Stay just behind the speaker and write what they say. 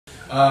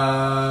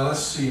Let's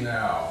see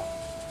now.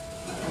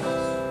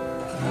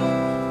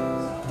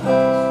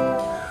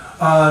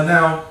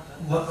 Now,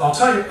 I'll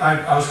tell you,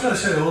 I was going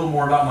to tell you a little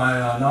more about my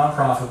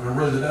nonprofit, but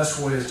really the best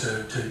way is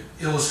to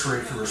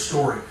illustrate through a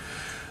story.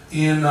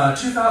 In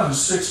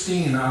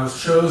 2016, I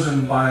was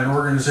chosen by an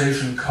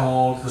organization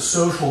called the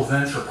Social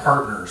Venture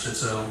Partners.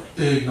 It's a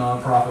big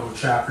nonprofit with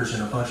chapters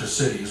in a bunch of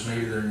cities.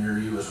 Maybe they're near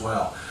you as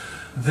well.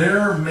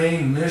 Their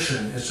main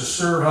mission is to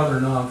serve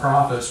other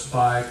nonprofits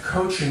by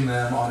coaching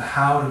them on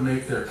how to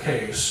make their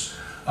case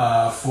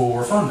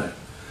for funding.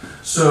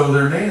 So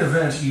their main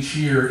event each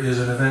year is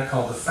an event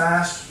called the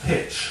Fast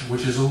Pitch,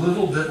 which is a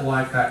little bit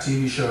like that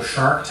TV show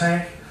Shark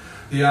Tank.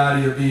 The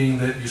idea being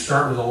that you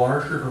start with a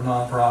large group of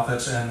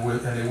nonprofits and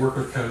they work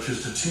with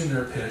coaches to tune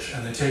their pitch,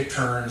 and they take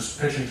turns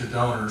pitching to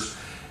donors,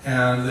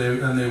 and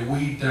they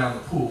weed down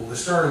the pool. They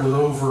started with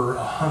over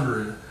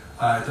 100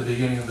 at the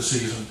beginning of the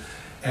season,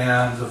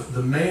 and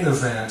the main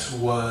event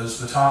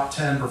was the top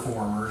 10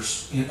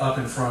 performers up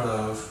in front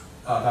of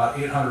about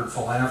 800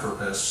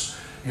 philanthropists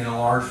in a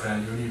large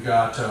venue, and you've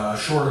got a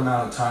short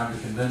amount of time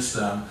to convince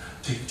them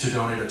to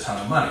donate a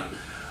ton of money.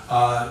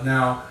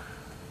 Now,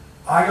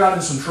 I got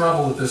in some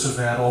trouble at this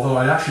event, although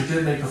I actually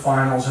did make the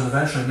finals and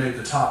eventually made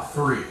the top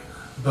 3.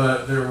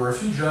 But there were a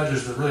few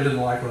judges that really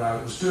didn't like what I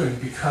was doing,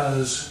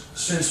 because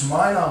since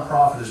my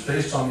nonprofit is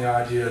based on the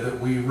idea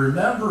that we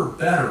remember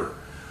better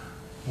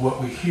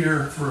what we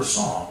hear through a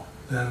song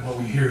than what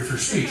we hear through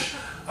speech,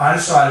 I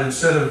decided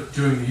instead of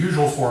doing the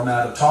usual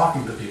format of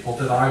talking to people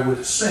that I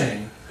would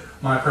sing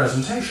my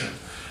presentation.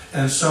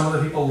 And some of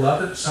the people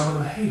loved it, some of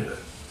them hated it.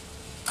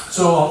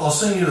 So I'll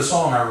sing you the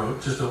song I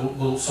wrote, just a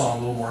little song, a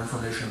little more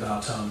information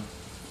about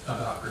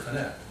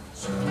GriffinEd.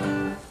 So,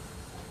 do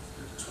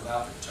this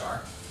without the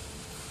guitar.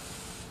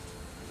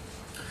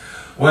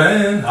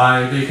 When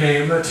I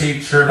became a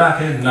teacher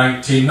back in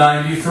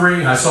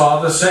 1993, I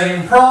saw the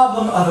same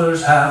problem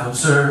others have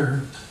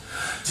observed.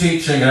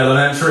 Teaching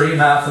elementary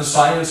math and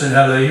science in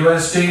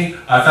LAUSD,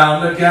 I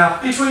found a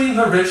gap between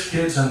the rich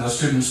kids and the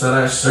students that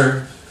I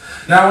served.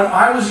 Now when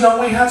I was young,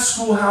 we had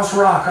Schoolhouse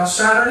Rock on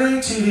Saturday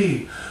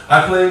TV.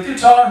 I played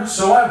guitar,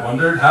 so I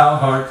wondered how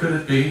hard could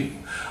it be.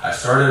 I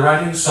started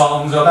writing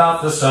songs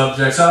about the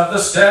subjects of the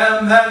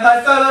STEM, and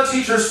my fellow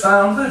teachers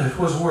found that it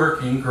was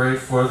working great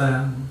for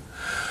them.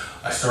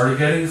 I started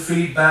getting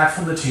feedback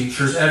from the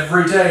teachers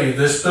every day.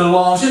 This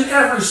belongs in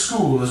every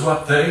school, is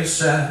what they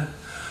said.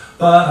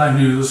 But I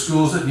knew the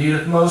schools that need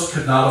it most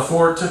could not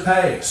afford to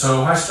pay,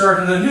 so I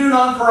started a new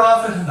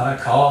nonprofit, and I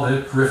called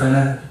it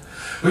GriffinEd.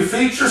 We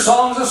feature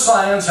songs of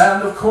science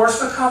and, of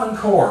course, the Common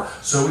Core,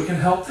 so we can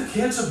help the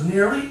kids of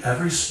nearly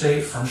every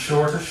state from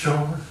shore to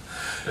shore.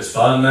 It's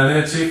fun and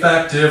it's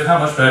effective, how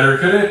much better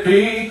could it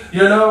be?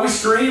 You know, we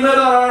stream it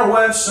on our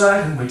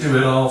website and we do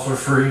it all for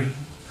free.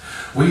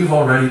 We've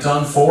already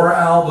done 4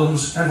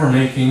 albums and we're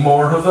making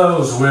more of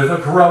those with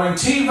a growing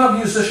team of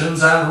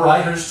musicians and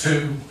writers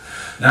too.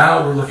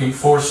 Now we're looking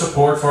for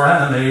support for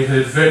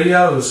animated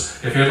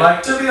videos. If you'd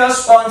like to be a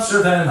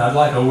sponsor, then I'd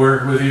like a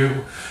word with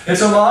you.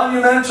 It's a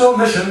monumental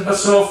mission, but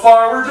so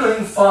far we're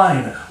doing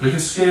fine. We can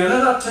scale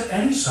it up to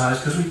any size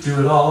because we do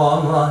it all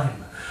online.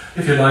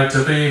 If you'd like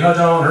to be a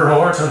donor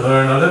or to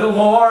learn a little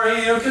more,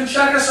 you can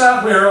check us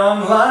out. We're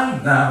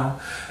online now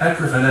at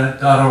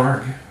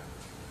GriffinEd.org.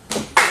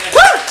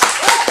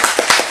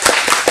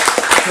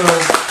 So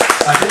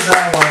I did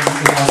that one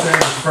in Los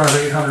Angeles in front of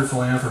 800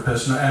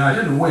 philanthropists, and I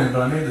didn't win,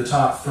 but I made the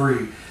top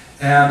 3.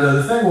 And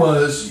the thing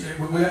was,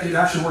 it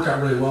actually worked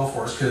out really well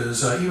for us,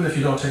 because even if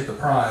you don't take the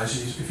prize,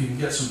 if you can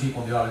get some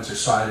people in the audience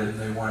excited and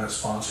they wind up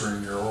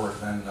sponsoring your org,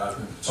 then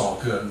it's all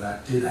good. And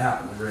that did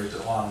happen. We raised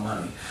a lot of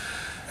money.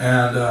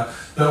 And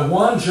the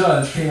one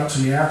judge came up to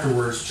me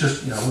afterwards,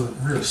 just with a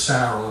really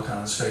sour look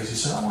on his face. He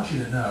said, "I want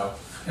you to know."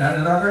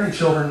 And are there any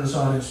children in this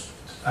audience?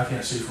 I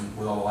can't see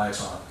with all the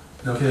lights on.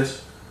 No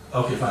kids?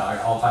 Okay, fine.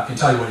 I can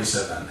tell you what he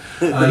said then.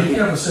 He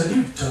came up and said,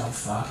 "You dumb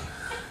fuck.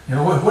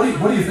 What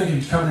do you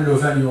think of coming into a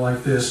venue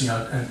like this,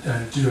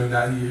 and doing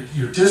that?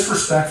 You're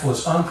disrespectful.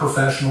 It's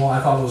unprofessional. I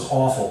thought it was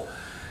awful."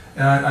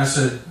 And I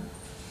said,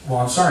 "Well,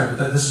 I'm sorry,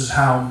 but this is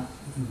how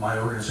my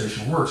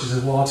organization works." He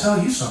said, "Well, I'll tell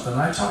you something.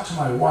 I talked to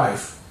my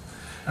wife."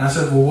 And I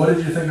said, "Well, what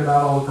did you think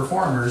about all the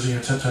performers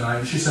tonight?"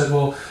 And she said,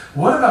 "Well,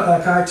 what about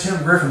that guy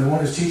Tim Griffin, the one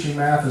who's teaching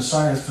math and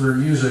science through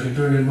music and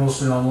doing it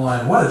mostly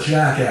online? What a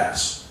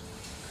jackass."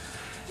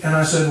 And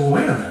I said, "Well,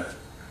 wait a minute.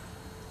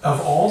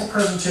 Of all the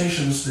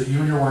presentations that you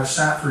and your wife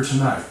sat through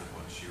tonight,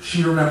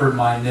 she remembered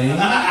my name,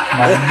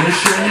 my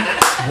mission,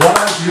 what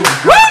I do, and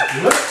how I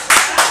do it."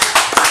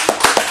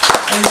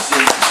 And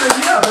she said,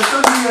 "Yeah, that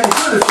doesn't do you any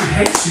good if she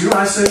hates you."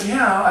 I said,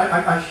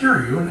 "Yeah, I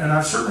hear you, and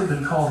I've certainly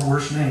been called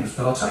worse names,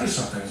 but I'll tell you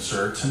something,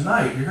 sir.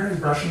 Tonight, you're going to be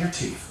brushing your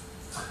teeth,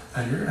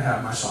 and you're going to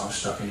have my song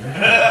stuck in your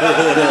head.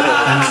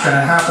 And it's going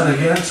to happen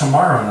again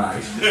tomorrow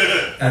night,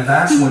 and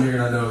that's when you're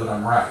going to know that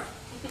I'm right."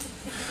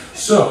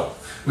 So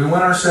we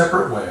went our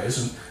separate ways,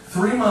 and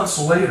 3 months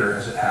later,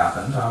 as it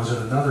happened, I was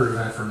at another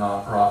event for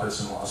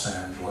nonprofits in Los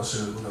Angeles.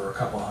 There were a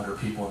couple hundred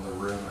people in the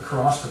room.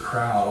 Across the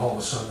crowd, all of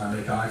a sudden, I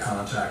make eye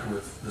contact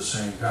with the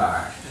same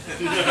guy.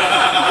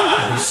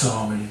 And he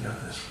saw me, and he got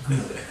this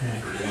really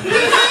angry look.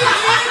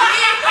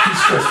 He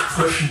starts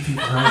pushing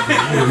people around.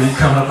 He's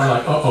coming up, and I'm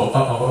like,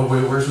 uh-oh,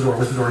 wait, where's the door,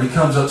 where's the door? And he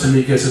comes up to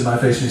me, gets in my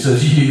face, and he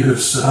says, "You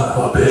son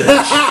of a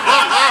bitch."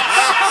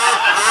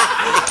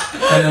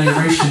 And then he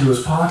reached into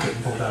his pocket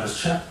and pulled out his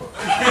checkbook.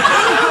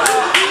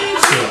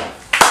 So,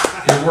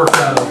 it worked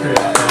out okay.